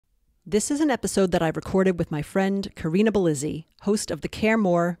This is an episode that I recorded with my friend Corinna Bellizzi, host of the Care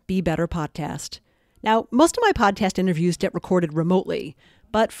More, Be Better podcast. Now, most of my podcast interviews get recorded remotely,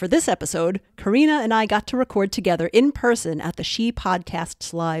 but for this episode, Corinna and I got to record together in person at the She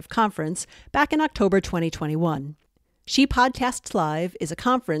Podcasts Live conference back in October 2021. She Podcasts Live is a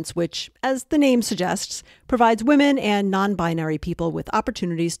conference which, as the name suggests, provides women and non-binary people with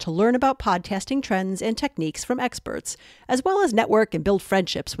opportunities to learn about podcasting trends and techniques from experts, as well as network and build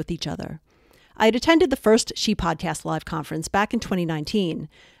friendships with each other. I had attended the first She Podcast Live conference back in 2019,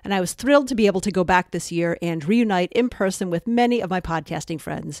 and I was thrilled to be able to go back this year and reunite in person with many of my podcasting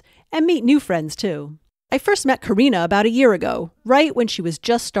friends, and meet new friends too. I first met Corinna about a year ago, right when she was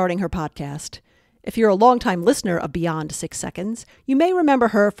just starting her podcast. If you're a longtime listener of Beyond 6 Seconds, you may remember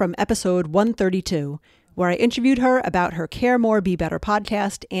her from episode 132, where I interviewed her about her Care More, Be Better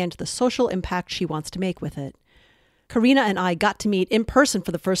podcast and the social impact she wants to make with it. Corinna and I got to meet in person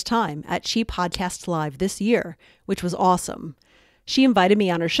for the first time at She Podcasts Live this year, which was awesome. She invited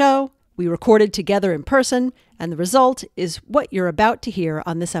me on her show, we recorded together in person, and the result is what you're about to hear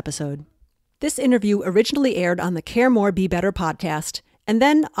on this episode. This interview originally aired on the Care More, Be Better podcast, and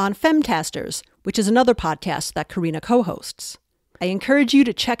then on Femcasters, which is another podcast that Corinna co-hosts. I encourage you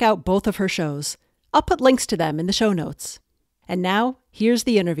to check out both of her shows. I'll put links to them in the show notes. And now, here's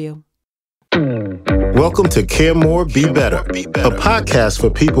the interview. Welcome to Care More, Be Better, a podcast for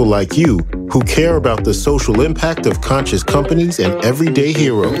people like you who care about the social impact of conscious companies and everyday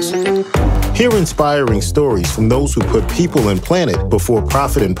heroes. Hear inspiring stories from those who put people and planet before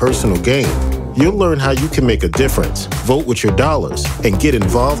profit and personal gain. You'll learn how you can make a difference, vote with your dollars, and get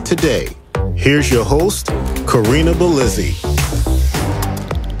involved today. Here's your host, Corinna Bellizzi.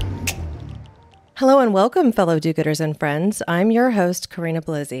 Hello and welcome, fellow do-gooders and friends. I'm your host, Corinna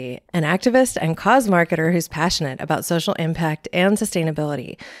Bellizzi, an activist and cause marketer who's passionate about social impact and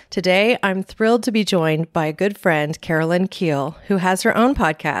sustainability. Today, I'm thrilled to be joined by a good friend, Carolyn Keel, who has her own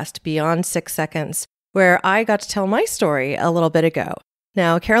podcast, Beyond 6 Seconds, where I got to tell my story a little bit ago.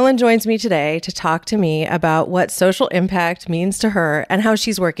 Now, Carolyn joins me today to talk to me about what social impact means to her and how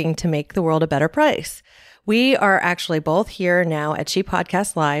she's working to make the world a better place. We are actually both here now at She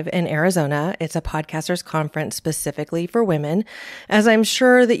Podcast Live in Arizona. It's a podcasters conference specifically for women, as I'm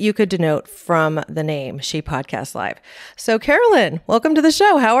sure that you could denote from the name She Podcast Live. So Carolyn, welcome to the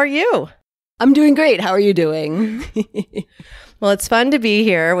show. How are you? I'm doing great. How are you doing? Well, it's fun to be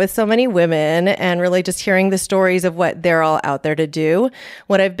here with so many women and really just hearing the stories of what they're all out there to do.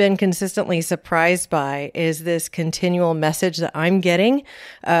 What I've been consistently surprised by is this continual message that I'm getting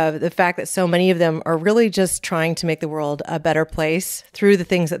of the fact that so many of them are really just trying to make the world a better place through the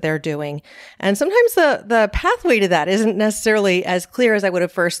things that they're doing. And sometimes the pathway to that isn't necessarily as clear as I would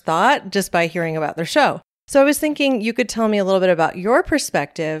have first thought just by hearing about their show. So I was thinking you could tell me a little bit about your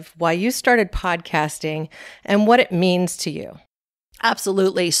perspective, why you started podcasting, and what it means to you.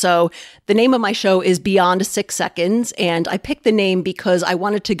 Absolutely. So the name of my show is Beyond 6 Seconds, and I picked the name because I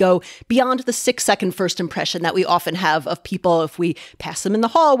wanted to go beyond the 6-second first impression that we often have of people if we pass them in the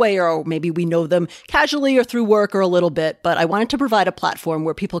hallway, or maybe we know them casually or through work or a little bit. But I wanted to provide a platform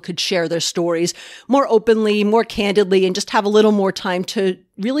where people could share their stories more openly, more candidly, and just have a little more time to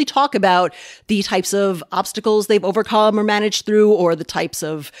really talk about the types of obstacles they've overcome or managed through, or the types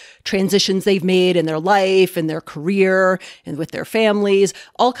of transitions they've made in their life and their career and with their families,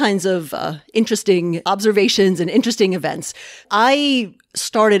 all kinds of interesting observations and interesting events. I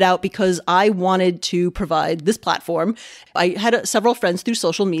started out because I wanted to provide this platform. I had several friends through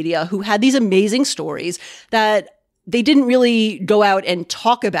social media who had these amazing stories that they didn't really go out and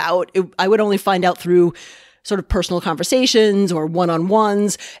talk about. I would only find out through sort of personal conversations or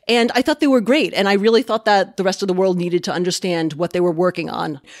one-on-ones. And I thought they were great. And I really thought that the rest of the world needed to understand what they were working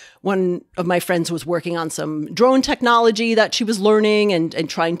on. One of my friends was working on some drone technology that she was learning and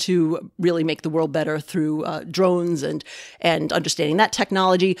trying to really make the world better through drones and understanding that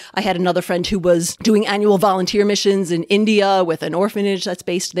technology. I had another friend who was doing annual volunteer missions in India with an orphanage that's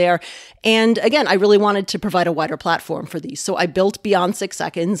based there. And again, I really wanted to provide a wider platform for these. So I built Beyond 6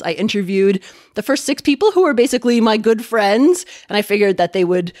 Seconds. I interviewed the first 6 people who were basically my good friends. And I figured that they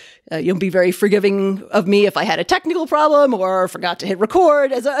would be very forgiving of me if I had a technical problem or forgot to hit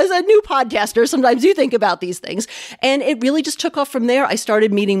record. As a new podcaster, sometimes you think about these things. And it really just took off from there. I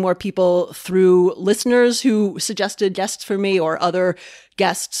started meeting more people through listeners who suggested guests for me or other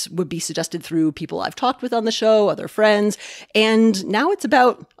guests would be suggested through people I've talked with on the show, other friends. And now it's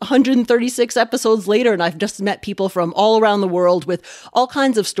about 136 episodes later, and I've just met people from all around the world with all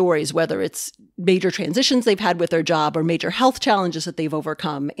kinds of stories, whether it's major transitions they've had with their job or major health challenges that they've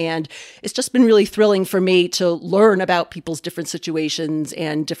overcome. And it's just been really thrilling for me to learn about people's different situations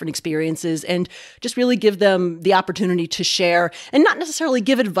and different experiences and just really give them the opportunity to share and not necessarily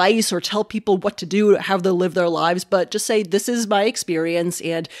give advice or tell people what to do, how to live their lives, but just say, this is my experience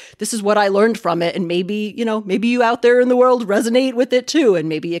and this is what I learned from it. And maybe, maybe you out there in the world resonate with it too. And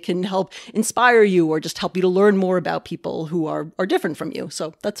maybe it can help inspire you or just help you to learn more about people who are different from you.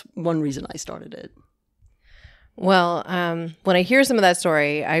 So that's one reason I started it. Well, when I hear some of that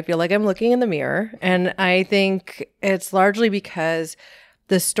story, I feel like I'm looking in the mirror. And I think it's largely because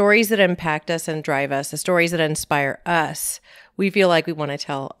the stories that impact us and drive us, the stories that inspire us, we feel like we want to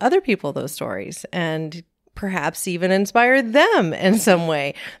tell other people those stories and perhaps even inspire them in some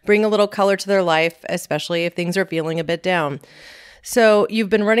way, bring a little color to their life, especially if things are feeling a bit down. So you've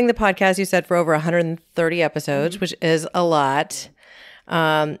been running the podcast, you said, for over 130 episodes, which is a lot.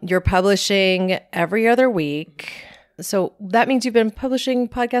 You're publishing every other week. So that means you've been publishing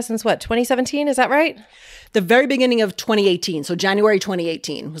podcasts since what, 2017? Is that right? The very beginning of 2018. So January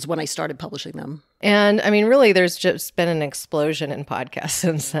 2018 was when I started publishing them. And I mean, really, there's just been an explosion in podcasts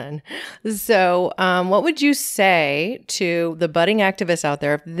since then. So what would you say to the budding activists out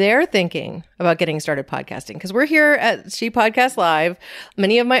there if they're thinking about getting started podcasting? Because we're here at She Podcast Live.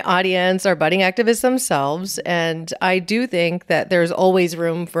 Many of my audience are budding activists themselves. And I do think that there's always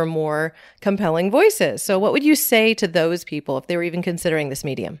room for more compelling voices. So what would you say to those people if they were even considering this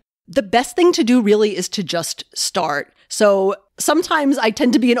medium? The best thing to do really is to just start. So sometimes I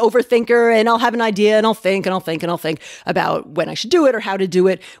tend to be an overthinker and I'll have an idea and I'll think about when I should do it or how to do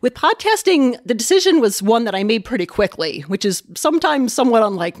it. With podcasting, the decision was one that I made pretty quickly, which is sometimes somewhat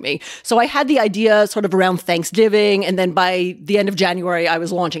unlike me. So I had the idea sort of around Thanksgiving, and then by the end of January, I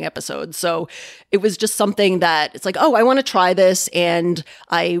was launching episodes. So it was just something that it's like, oh, I want to try this. And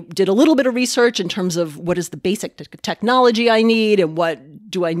I did a little bit of research in terms of what is the basic technology I need and what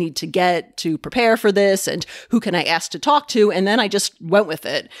do I need to get to prepare for this and who can I ask to talk to? And then I just went with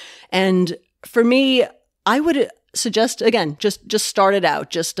it. And for me, I would suggest, again, just start it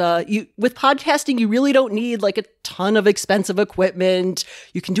out. With podcasting, you really don't need like a ton of expensive equipment.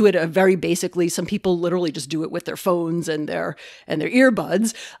 You can do it very basically. Some people literally just do it with their phones and their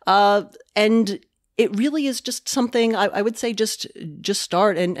earbuds. And it really is just something I would say just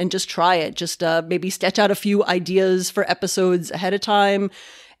start and just try it. Just maybe sketch out a few ideas for episodes ahead of time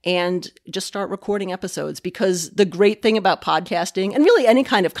and just start recording episodes. Because the great thing about podcasting and really any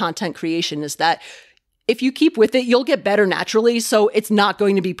kind of content creation is that if you keep with it, you'll get better naturally. So it's not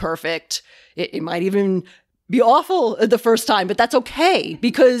going to be perfect. It might even be awful the first time, but that's okay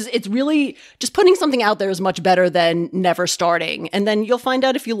because it's really just putting something out there is much better than never starting. And then you'll find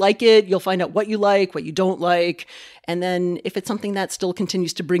out if you like it, you'll find out what you like, what you don't like. And then if it's something that still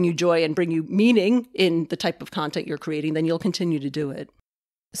continues to bring you joy and bring you meaning in the type of content you're creating, then you'll continue to do it.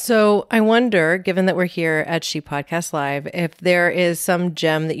 So I wonder, given that we're here at She Podcast Live, if there is some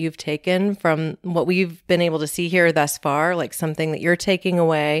gem that you've taken from what we've been able to see here thus far, like something that you're taking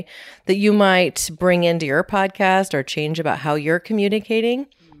away that you might bring into your podcast or change about how you're communicating?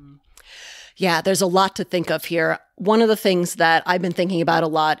 Yeah, there's a lot to think of here. One of the things that I've been thinking about a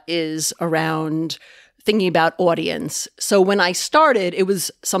lot is around thinking about audience. So when I started, it was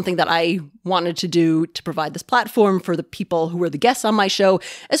something that I wanted to do to provide this platform for the people who were the guests on my show,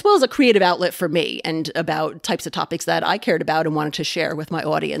 as well as a creative outlet for me and about types of topics that I cared about and wanted to share with my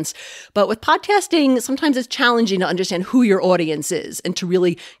audience. But with podcasting, sometimes it's challenging to understand who your audience is and to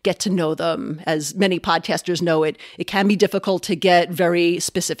really get to know them. As many podcasters know, it can be difficult to get very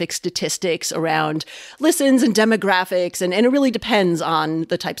specific statistics around listens and demographics, and it really depends on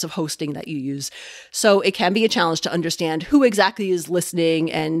the types of hosting that you use. So it can be a challenge to understand who exactly is listening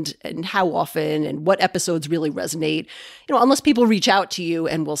and how often and what episodes really resonate. Unless people reach out to you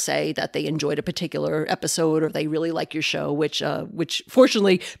and will say that they enjoyed a particular episode or they really like your show, which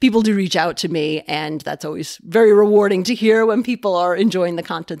fortunately people do reach out to me, and that's always very rewarding to hear when people are enjoying the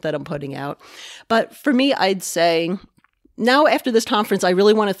content that I'm putting out. But for me, I'd say now after this conference, I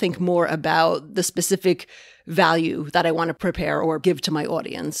really want to think more about the specific value that I want to prepare or give to my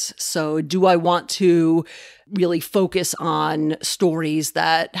audience. So do I want to really focus on stories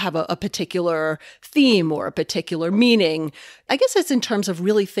that have a particular theme or a particular meaning? I guess it's in terms of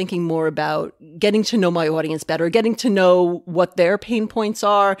really thinking more about getting to know my audience better, getting to know what their pain points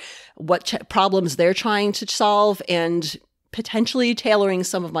are, what problems they're trying to solve, and potentially tailoring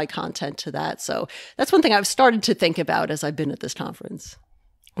some of my content to that. So that's one thing I've started to think about as I've been at this conference.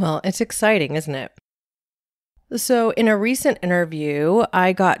 Well, it's exciting, isn't it? So in a recent interview,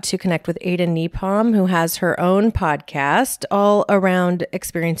 I got to connect with Ada Nepom, who has her own podcast all around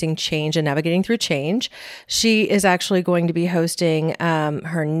experiencing change and navigating through change. She is actually going to be hosting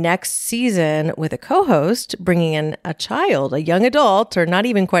her next season with a co-host, bringing in a child, a young adult, or not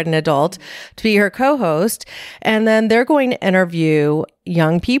even quite an adult, to be her co-host. And then they're going to interview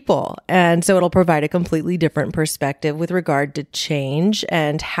young people. And so it'll provide a completely different perspective with regard to change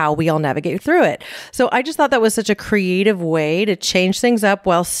and how we all navigate through it. So I just thought that was such a creative way to change things up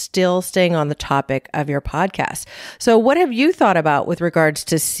while still staying on the topic of your podcast. So what have you thought about with regards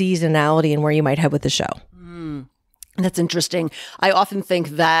to seasonality and where you might head with the show? That's interesting. I often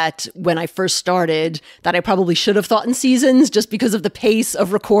think that when I first started, that I probably should have thought in seasons just because of the pace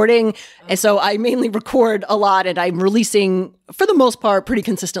of recording. And so I mainly record a lot, and I'm releasing, for the most part, pretty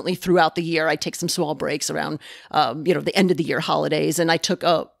consistently throughout the year. I take some small breaks around, the end of the year holidays, and I took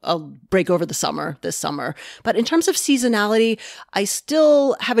a break over this summer. But in terms of seasonality, I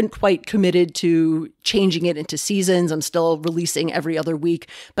still haven't quite committed to changing it into seasons. I'm still releasing every other week,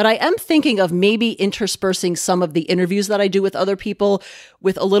 but I am thinking of maybe interspersing some of the interviews that I do with other people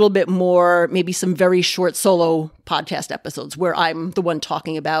with a little bit more, maybe some very short solo podcast episodes where I'm the one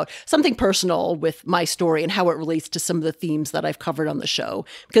talking about something personal with my story and how it relates to some of the themes that I've covered on the show.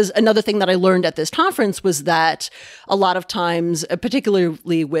 Because another thing that I learned at this conference was that a lot of times,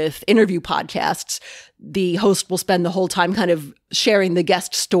 particularly with interview podcasts, the host will spend the whole time kind of sharing the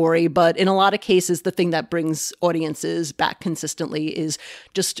guest story. But in a lot of cases, the thing that brings audiences back consistently is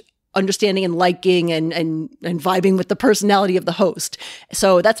just understanding and liking and vibing with the personality of the host.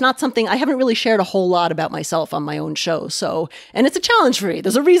 So that's not something I haven't really shared a whole lot about myself on my own show. So, and it's a challenge for me.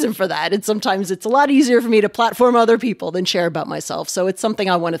 There's a reason for that. And sometimes it's a lot easier for me to platform other people than share about myself. So it's something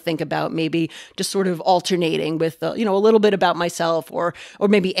I want to think about, maybe just sort of alternating with, a little bit about myself or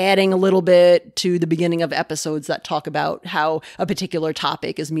maybe adding a little bit to the beginning of episodes that talk about how a particular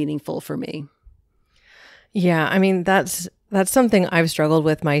topic is meaningful for me. Yeah, I mean, that's something I've struggled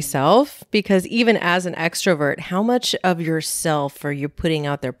with myself, because even as an extrovert, how much of yourself are you putting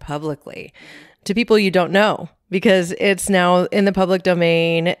out there publicly to people you don't know? Because it's now in the public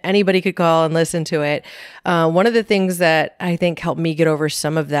domain. Anybody could call and listen to it. One of the things that I think helped me get over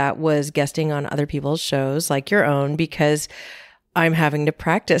some of that was guesting on other people's shows like your own, because I'm having to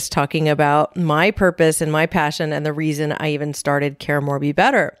practice talking about my purpose and my passion and the reason I even started Care More, Be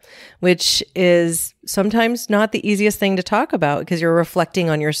Better, which is sometimes not the easiest thing to talk about because you're reflecting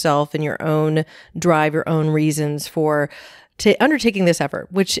on yourself and your own drive, your own reasons for undertaking this effort,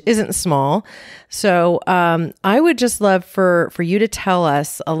 which isn't small. So I would just love for you to tell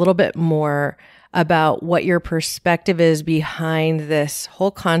us a little bit more about what your perspective is behind this whole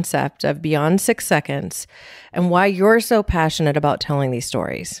concept of Beyond 6 Seconds and why you're so passionate about telling these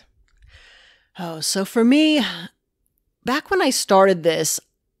stories. Oh, so for me, back when I started this,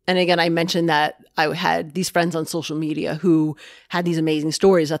 and again, I mentioned that I had these friends on social media who had these amazing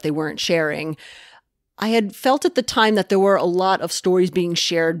stories that they weren't sharing. I had felt at the time that there were a lot of stories being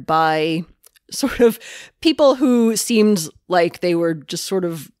shared by sort of people who seemed like they were just sort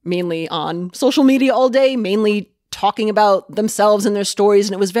of mainly on social media all day, mainly talking about themselves and their stories.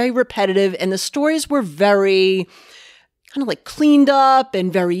 And it was very repetitive. And the stories were very kind of like cleaned up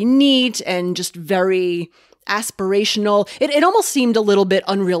and very neat and just very aspirational. It almost seemed a little bit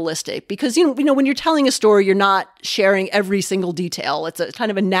unrealistic because, when you're telling a story, you're not sharing every single detail. It's a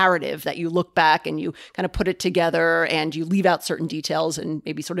kind of a narrative that you look back and you kind of put it together and you leave out certain details and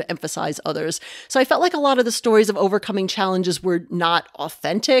maybe sort of emphasize others. So I felt like a lot of the stories of overcoming challenges were not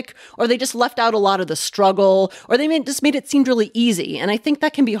authentic, or they just left out a lot of the struggle, or they just made it seem really easy. And I think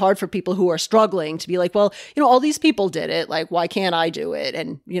that can be hard for people who are struggling to be like, well, all these people did it. Like, why can't I do it?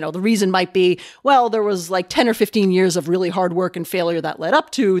 And, the reason might be, well, there was like 10 or 15 years of really hard work and failure that led up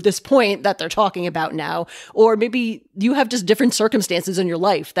to this point that they're talking about now. Or maybe you have just different circumstances in your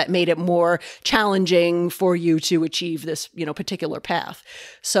life that made it more challenging for you to achieve this, particular path.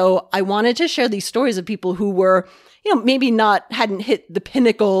 So I wanted to share these stories of people who were, maybe hadn't hit the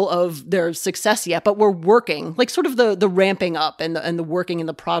pinnacle of their success yet, but were working, like sort of the ramping up and the working and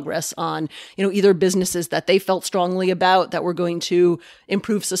the progress on, either businesses that they felt strongly about that were going to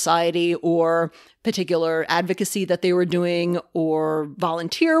improve society, or particular advocacy that they were doing, or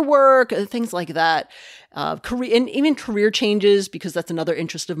volunteer work, things like that. Career, and even career changes, because that's another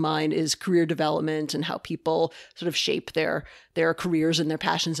interest of mine, is career development and how people sort of shape their careers and their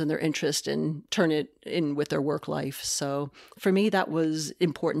passions and their interest and turn it in with their work life. So for me, that was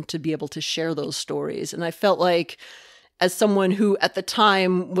important to be able to share those stories. And I felt like as someone who at the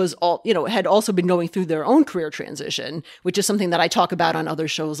time was had also been going through their own career transition, which is something that I talk about on other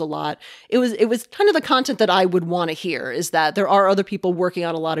shows a lot. It was kind of the content that I would want to hear, is that there are other people working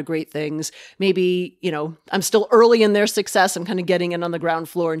on a lot of great things. Maybe, I'm still early in their success. I'm kind of getting in on the ground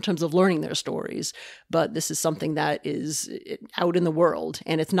floor in terms of learning their stories. But this is something that is out in the world,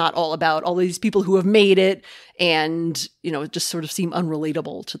 and it's not all about all these people who have made it and, just sort of seem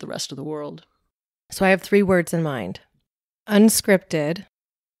unrelatable to the rest of the world. So I have 3 words in mind: unscripted,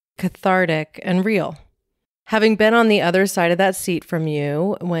 cathartic, and real. Having been on the other side of that seat from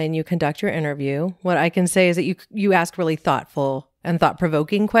you when you conduct your interview, what I can say is that you ask really thoughtful and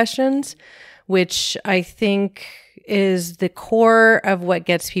thought-provoking questions, which I think is the core of what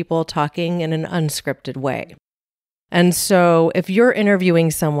gets people talking in an unscripted way. And so if you're interviewing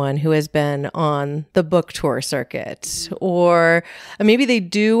someone who has been on the book tour circuit, or maybe they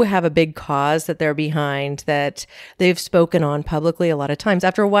do have a big cause that they're behind that they've spoken on publicly a lot of times,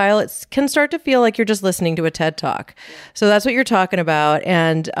 after a while, it can start to feel like you're just listening to a TED Talk. So that's what you're talking about.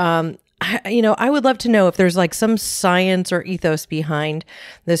 And, I would love to know if there's like some science or ethos behind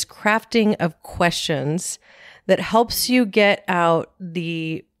this crafting of questions that helps you get out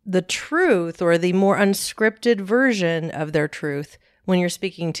the truth, or the more unscripted version of their truth, when you're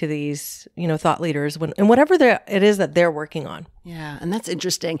speaking to these, thought leaders, and whatever it is that they're working on. Yeah, and that's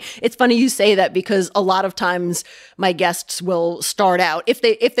interesting. It's funny you say that, because a lot of times my guests will start out, if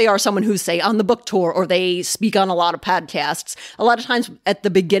they are someone who's, say, on the book tour, or they speak on a lot of podcasts, a lot of times at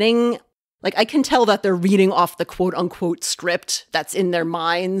the beginning, like, I can tell that they're reading off the quote unquote script that's in their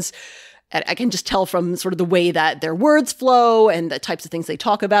minds. I can just tell from sort of the way that their words flow and the types of things they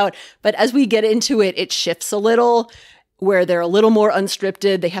talk about. But as we get into it, it shifts a little, where they're a little more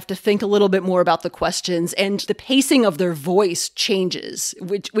unscripted. They have to think a little bit more about the questions, and the pacing of their voice changes,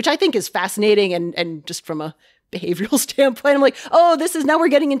 which I think is fascinating. And just from a behavioral standpoint, I'm like, oh, now we're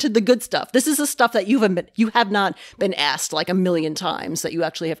getting into the good stuff. This is the stuff that you have not been asked like a million times, that you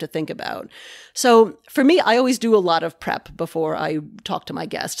actually have to think about. So for me, I always do a lot of prep before I talk to my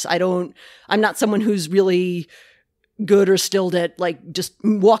guests. I'm not someone who's really good or skilled at like just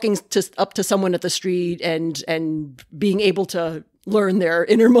walking up to someone at the street and being able to learn their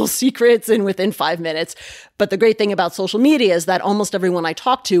innermost secrets within 5 minutes. But the great thing about social media is that almost everyone I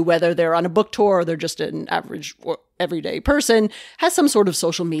talk to, whether they're on a book tour or they're just an average or everyday person, has some sort of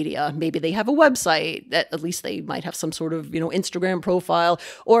social media. Maybe they have a website, at least they might have some sort of, Instagram profile,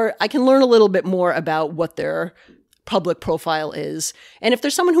 or I can learn a little bit more about what their public profile is. And if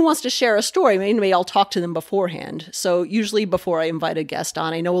there's someone who wants to share a story, maybe I'll talk to them beforehand. So usually before I invite a guest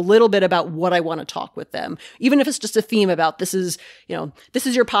on, I know a little bit about what I want to talk with them. Even if it's just a theme about this is your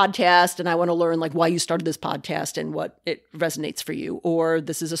podcast, and I want to learn like why you started this podcast and what it resonates for you. Or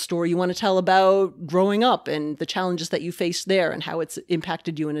this is a story you want to tell about growing up and the challenges that you faced there and how it's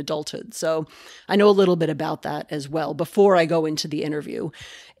impacted you in adulthood. So I know a little bit about that as well before I go into the interview.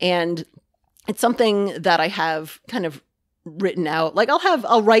 And it's something that I have kind of written out. Like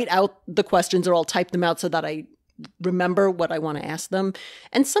I'll write out the questions, or I'll type them out so that I remember what I want to ask them.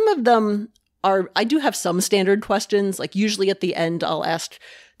 And some of them I do have some standard questions. Like usually at the end, I'll ask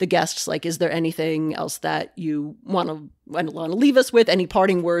the guests, like, is there anything else that you want to leave us with, any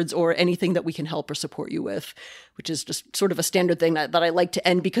parting words or anything that we can help or support you with, which is just sort of a standard thing that I like to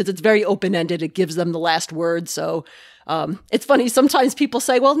end, because it's very open-ended. It gives them the last word. So it's funny. Sometimes people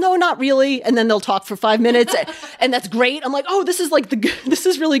say, well, no, not really. And then they'll talk for 5 minutes and that's great. I'm like, oh, this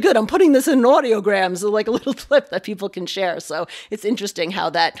is really good. I'm putting this in an audiogram. So like a little clip that people can share. So it's interesting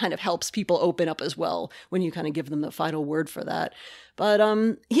how that kind of helps people open up as well when you kind of give them the final word for that. But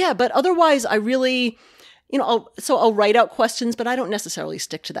but otherwise I really, I'll write out questions, but I don't necessarily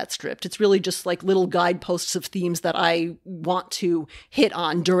stick to that script. It's really just like little guideposts of themes that I want to hit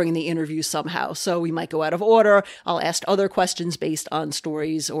on during the interview somehow. So we might go out of order. I'll ask other questions based on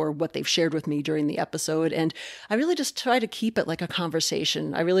stories or what they've shared with me during the episode. And I really just try to keep it like a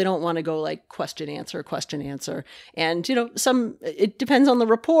conversation. I really don't want to go like question, answer. And, it depends on the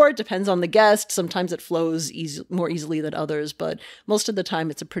rapport, depends on the guest. Sometimes it flows more easily than others, but most of the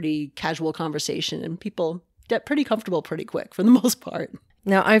time it's a pretty casual conversation and people get pretty comfortable pretty quick for the most part.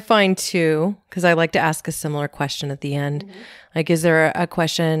 Now, I find too, because I like to ask a similar question at the end, like, is there a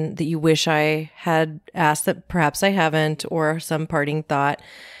question that you wish I had asked that perhaps I haven't, or some parting thought?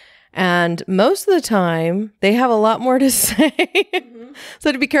 And most of the time, they have a lot more to say.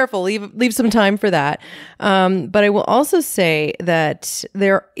 So to be careful, leave some time for that. But I will also say that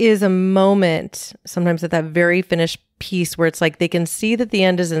there is a moment sometimes at that very finished piece where it's like they can see that the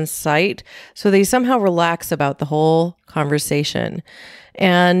end is in sight. So they somehow relax about the whole conversation.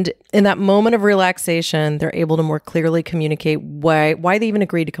 And in that moment of relaxation, they're able to more clearly communicate why they even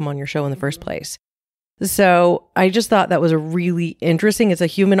agreed to come on your show in the first place. So I just thought that was a really interesting, it's a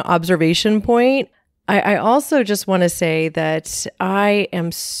human observation point. I also just want to say that I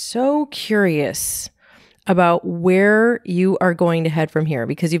am so curious about where you are going to head from here,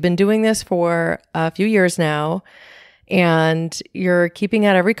 because you've been doing this for a few years now and you're keeping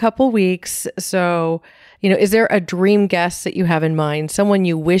at every couple weeks. So, is there a dream guest that you have in mind? Someone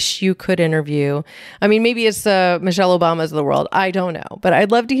you wish you could interview? I mean, maybe it's Michelle Obama's of the world. I don't know. But I'd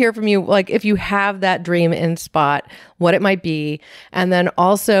love to hear from you, like if you have that dream in spot, what it might be. And then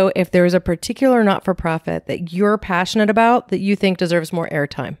also if there's a particular not-for-profit that you're passionate about that you think deserves more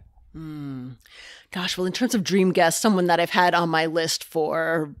airtime. Gosh, well, in terms of dream guests, someone that I've had on my list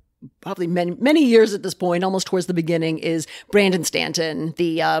for probably many years at this point, almost towards the beginning, is Brandon Stanton.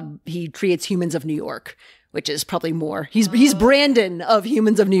 He creates Humans of New York, which is probably more. He's Brandon of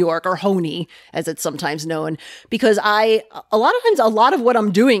Humans of New York, or Honey, as it's sometimes known, because a lot of what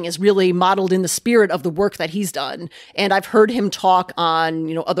I'm doing is really modeled in the spirit of the work that he's done. And I've heard him talk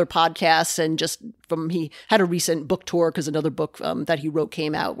on, other podcasts, and he had a recent book tour because another book that he wrote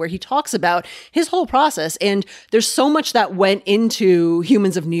came out where he talks about his whole process. And there's so much that went into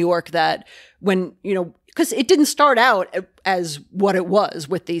Humans of New York that when, because it didn't start out as what it was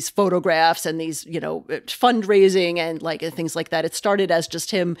with these photographs and these, fundraising and things like that. It started as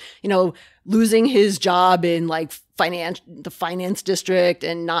just him, losing his job in the finance district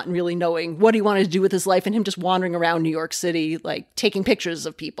and not really knowing what he wanted to do with his life, and him just wandering around New York City, taking pictures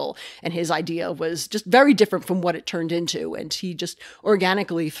of people. And his idea was just very different from what it turned into. And he just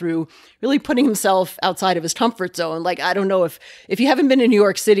organically, through really putting himself outside of his comfort zone. I don't know if you haven't been in New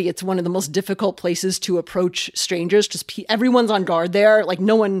York City, it's one of the most difficult places to approach strangers. Just everyone's on guard there.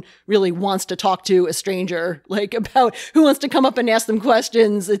 No one really wants to talk to a stranger, about who wants to come up and ask them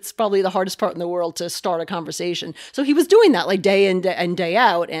questions. It's probably the hardest part in the world to start a conversation. So he was doing that day in and day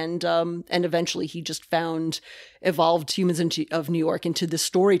out, and eventually he just evolved Humans of New York into this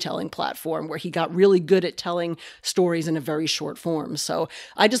storytelling platform where he got really good at telling stories in a very short form. So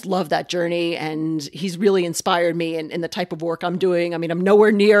I just love that journey, and he's really inspired me in the type of work I'm doing. I mean, I'm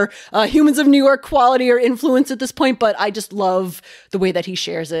nowhere near Humans of New York quality or influence at this point, but I just love the way that he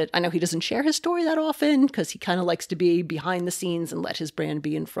shares it. I know he doesn't share his story that often because he kind of likes to be behind the scenes and let his brand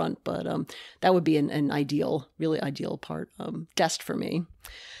be in front, but that would be an really ideal guest for me.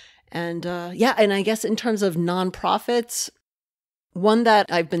 And and I guess in terms of nonprofits, one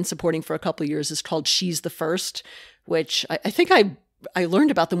that I've been supporting for a couple of years is called She's the First, which I think I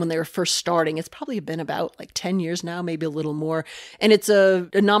learned about them when they were first starting. It's probably been about 10 years now, maybe a little more. And it's a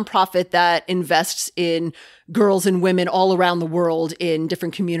nonprofit that invests in girls and women all around the world in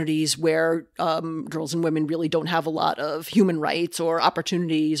different communities where girls and women really don't have a lot of human rights or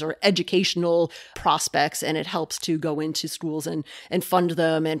opportunities or educational prospects. And it helps to go into schools and fund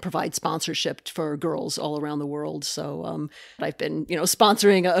them and provide sponsorship for girls all around the world. So I've been,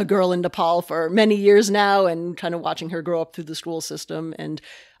 sponsoring a girl in Nepal for many years now and kind of watching her grow up through the school system. And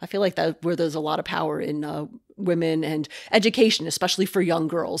I feel like that where there's a lot of power in women and education, especially for young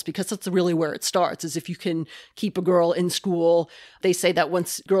girls, because that's really where it starts, is if you can keep a girl in school. They say that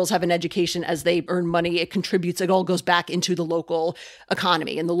once girls have an education, as they earn money, it all goes back into the local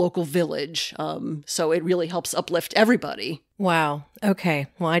economy and the local village. So it really helps uplift everybody. Wow. Okay.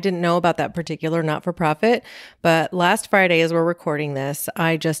 Well, I didn't know about that particular not-for-profit, but last Friday, as we're recording this,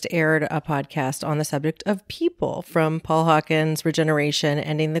 I just aired a podcast on the subject of people, from Paul Hawkins' Regeneration,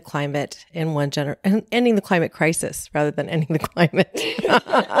 ending the climate crisis rather than ending the climate.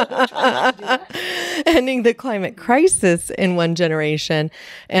 Ending the climate crisis in one generation.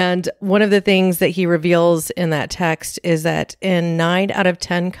 And one of the things that he reveals in that text is that in 9 out of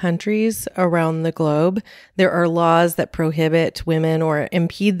 10 countries around the globe, there are laws that prohibit women or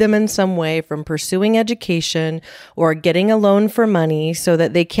impede them in some way from pursuing education or getting a loan for money, so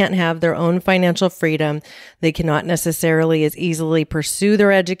that they can't have their own financial freedom. They cannot necessarily as easily pursue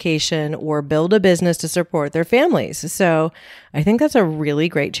their education or build a business to support their families. So I think that's a really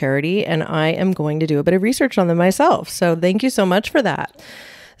great charity, and I am going to do a bit of research on them myself. So thank you so much for that.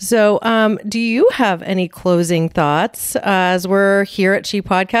 So do you have any closing thoughts as we're here at She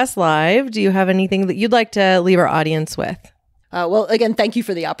Podcast Live? Do you have anything that you'd like to leave our audience with? Well, again, thank you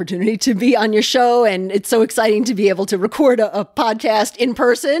for the opportunity to be on your show. And it's so exciting to be able to record a podcast in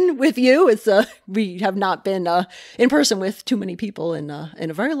person with you. We have not been in person with too many people in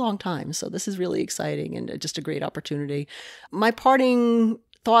a very long time. So this is really exciting and just a great opportunity. My parting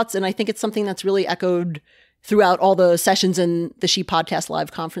thoughts, and I think it's something that's really echoed throughout all the sessions in the She Podcast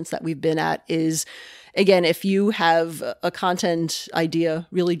Live conference that we've been at, is again, if you have a content idea,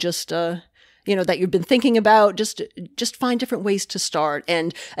 really just, that you've been thinking about, just find different ways to start.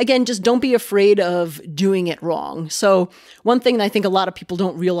 And again, just don't be afraid of doing it wrong. So one thing that I think a lot of people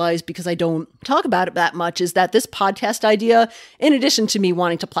don't realize, because I don't talk about it that much, is that this podcast idea, in addition to me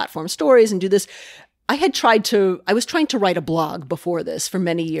wanting to platform stories and do this, I was trying to write a blog before this for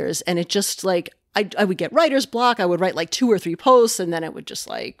many years, and it just I would get writer's block. I would write 2 or 3 posts, and then it would just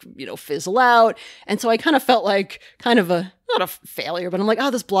fizzle out. And so I kind of felt like not a failure, but I'm like,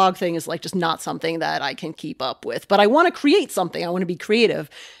 this blog thing is just not something that I can keep up with. But I want to create something. I want to be creative.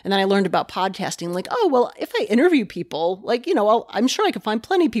 And then I learned about podcasting, if I interview people, I'm sure I can find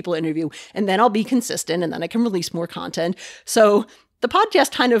plenty of people to interview, and then I'll be consistent, and then I can release more content. So the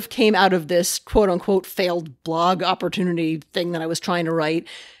podcast kind of came out of this quote unquote failed blog opportunity thing that I was trying to write.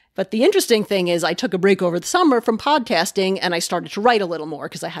 But the interesting thing is I took a break over the summer from podcasting, and I started to write a little more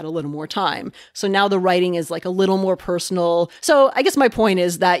because I had a little more time. So now the writing is a little more personal. So I guess my point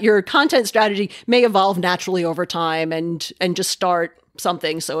is that your content strategy may evolve naturally over time and just start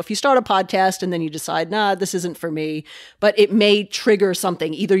something. So if you start a podcast and then you decide, this isn't for me, but it may trigger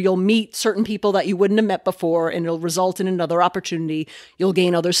something. Either you'll meet certain people that you wouldn't have met before, and it'll result in another opportunity. You'll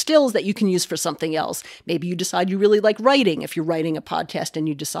gain other skills that you can use for something else. Maybe you decide you really like writing if you're writing a podcast, and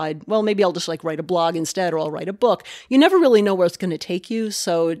you decide, maybe I'll just write a blog instead, or I'll write a book. You never really know where it's going to take you.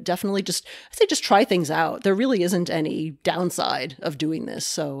 So definitely just try things out. There really isn't any downside of doing this.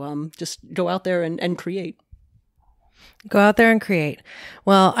 So just go out there and create. Go out there and create.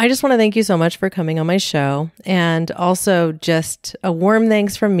 Well, I just want to thank you so much for coming on my show, and also just a warm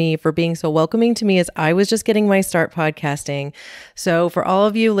thanks from me for being so welcoming to me as I was just getting my start podcasting. So for all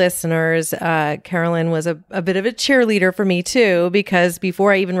of you listeners, Carolyn was a bit of a cheerleader for me too, because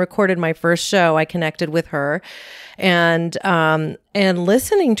before I even recorded my first show, I connected with her. And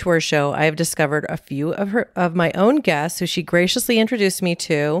listening to her show, I've discovered a few of my own guests who she graciously introduced me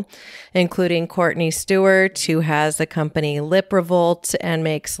to, including Courtney Stewart, who has the company Lip Revolt and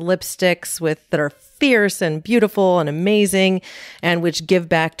makes lipsticks that are fierce and beautiful and amazing, and which give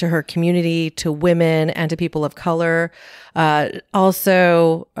back to her community, to women and to people of color.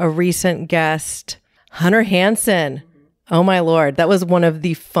 Also, a recent guest, Hunter Hansen. Oh my Lord, that was one of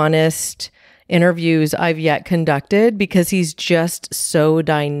the funnest interviews I've yet conducted, because he's just so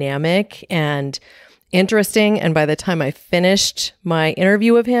dynamic and interesting. And by the time I finished my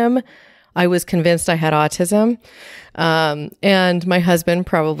interview with him, I was convinced I had autism. And my husband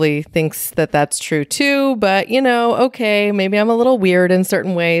probably thinks that that's true too, but okay, maybe I'm a little weird in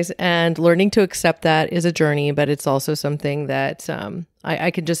certain ways, and learning to accept that is a journey, but it's also something that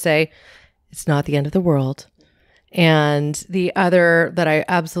I could just say it's not the end of the world. And the other that I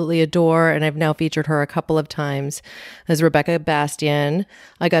absolutely adore, and I've now featured her a couple of times, is Rebecca Bastian.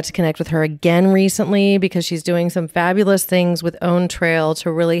 I got to connect with her again recently because she's doing some fabulous things with Own Trail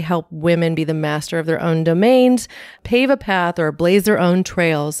to really help women be the master of their own domains, pave a path, or blaze their own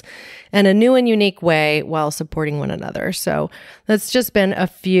trails in a new and unique way while supporting one another. So that's just been a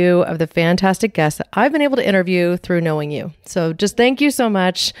few of the fantastic guests that I've been able to interview through knowing you. So just thank you so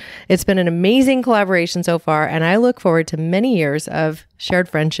much. It's been an amazing collaboration so far, and I look forward to many years of shared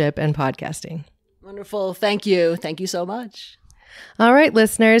friendship and podcasting. Wonderful. Thank you. Thank you so much. All right,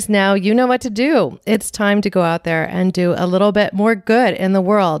 listeners, now you know what to do. It's time to go out there and do a little bit more good in the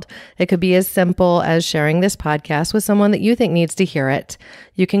world. It could be as simple as sharing this podcast with someone that you think needs to hear it.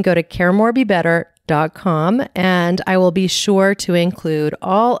 You can go to caremorebebetter.com, and I will be sure to include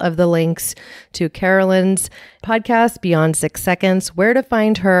all of the links to Carolyn's podcast, Beyond 6 Seconds, where to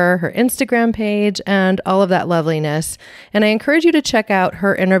find her, her Instagram page, and all of that loveliness. And I encourage you to check out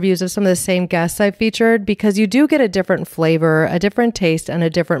her interviews of some of the same guests I've featured, because you do get a different flavor, a different taste, and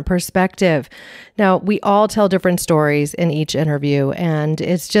a different perspective. Now, we all tell different stories in each interview, and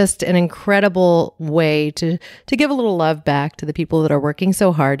it's just an incredible way to give a little love back to the people that are working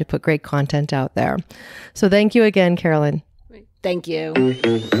so hard to put great content out there. So thank you again, Carolyn. Thank you.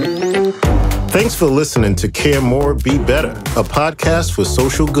 Thanks for listening to Care More, Be Better, a podcast for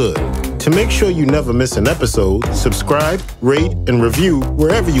social good. To make sure you never miss an episode, subscribe, rate, and review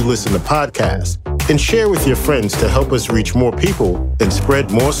wherever you listen to podcasts, and share with your friends to help us reach more people and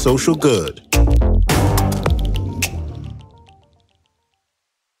spread more social good.